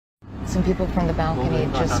Some people from the balcony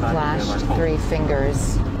just flashed 3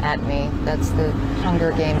 fingers at me. That's the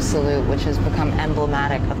Hunger Games salute, which has become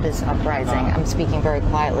emblematic of this uprising. I'm speaking very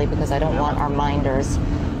quietly because I don't want our minders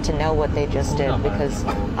to know what they just did, because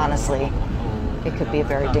honestly, it could be a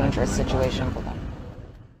very dangerous situation for them.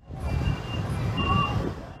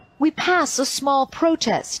 We pass a small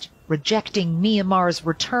protest rejecting Myanmar's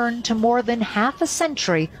return to more than half a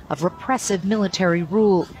century of repressive military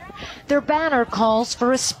rule. Their banner calls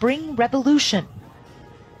for a spring revolution.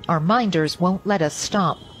 Our minders won't let us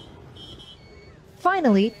stop.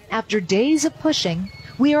 Finally, after days of pushing,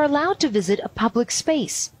 we are allowed to visit a public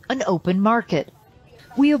space, an open market.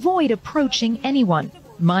 We avoid approaching anyone,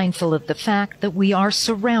 mindful of the fact that we are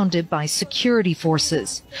surrounded by security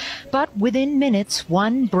forces. But within minutes,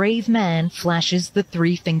 one brave man flashes the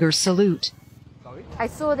 3-finger salute. I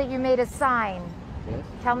saw that you made a sign. Yes.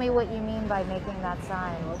 Tell me what you mean by making that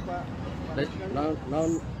sign.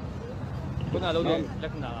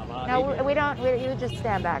 No, we don't. You just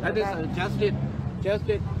stand back. That is justice.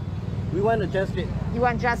 Justice. We want justice. You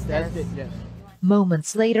want justice? Justice, yes.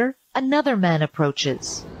 Moments later, another man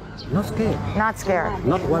approaches. Not scared. Not scared.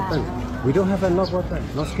 Not weapon. We don't have enough weapon.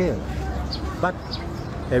 Not scared. But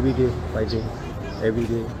every day, fighting. Every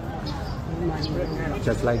day.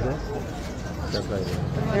 Just like that. Just like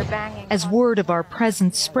that. They're banging. As word of our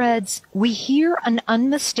presence spreads, we hear an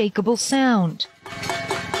unmistakable sound.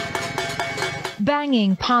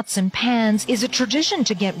 Banging pots and pans is a tradition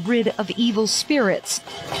to get rid of evil spirits.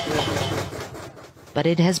 But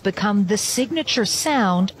it has become the signature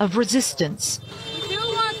sound of resistance.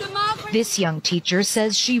 This young teacher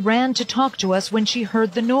says she ran to talk to us when she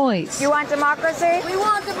heard the noise. You want democracy? We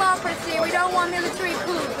want democracy. We don't want military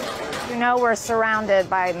coup. You know we're surrounded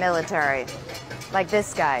by military, like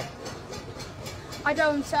this guy.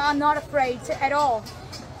 I'm not afraid at all.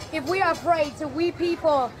 If we are afraid, we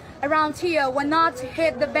people around here will not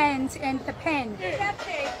hit the band and the pen.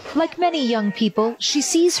 Like many young people, she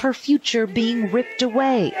sees her future being ripped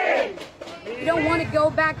away. We don't want to go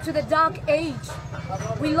back to the dark age.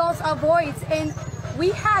 We lost our voice, and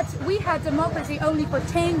we had democracy only for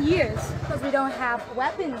 10 years because we don't have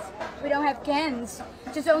weapons, we don't have guns,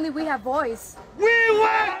 just only we have voice.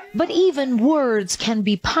 But even words can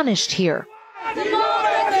be punished here.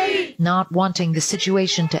 Democracy! Not wanting the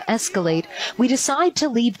situation to escalate, we decide to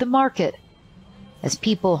leave the market as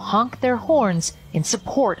people honk their horns in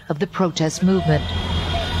support of the protest movement.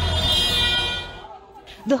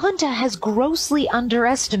 The junta has grossly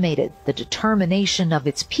underestimated the determination of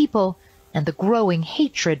its people and the growing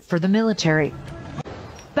hatred for the military.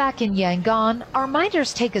 Back in Yangon, our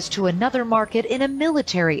minders take us to another market in a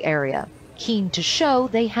military area, keen to show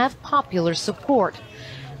they have popular support.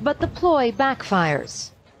 But the ploy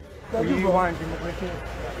backfires.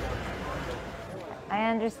 I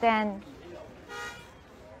understand.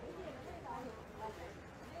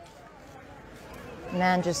 The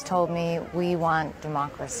man just told me we want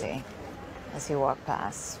democracy as he walked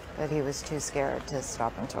past, but he was too scared to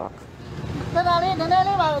stop and talk.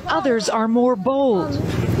 Others are more bold.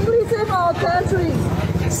 Please save our country.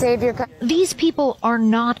 Save your country. These people are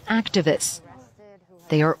not activists.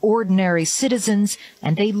 They are ordinary citizens,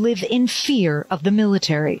 and they live in fear of the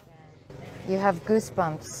military. You have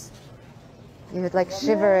goosebumps. You're like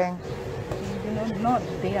shivering.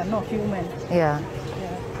 They are not human. Yeah.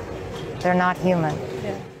 They're not human.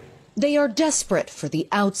 Yeah. They are desperate for the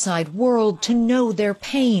outside world to know their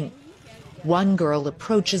pain. One girl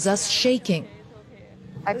approaches us shaking.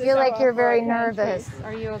 I feel like you're very nervous.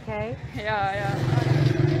 Are you okay? Yeah.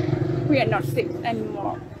 We are not sick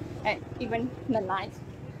anymore. And even the night,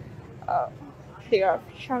 they are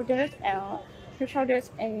shoulders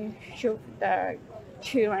and shoot the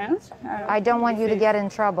children. I don't want you to get in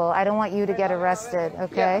trouble. I don't want you to get arrested,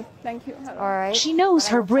 okay? Yeah, thank you. All right. She knows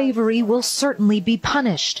her bravery will certainly be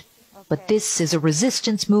punished. But this is a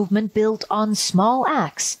resistance movement built on small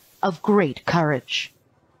acts of great courage.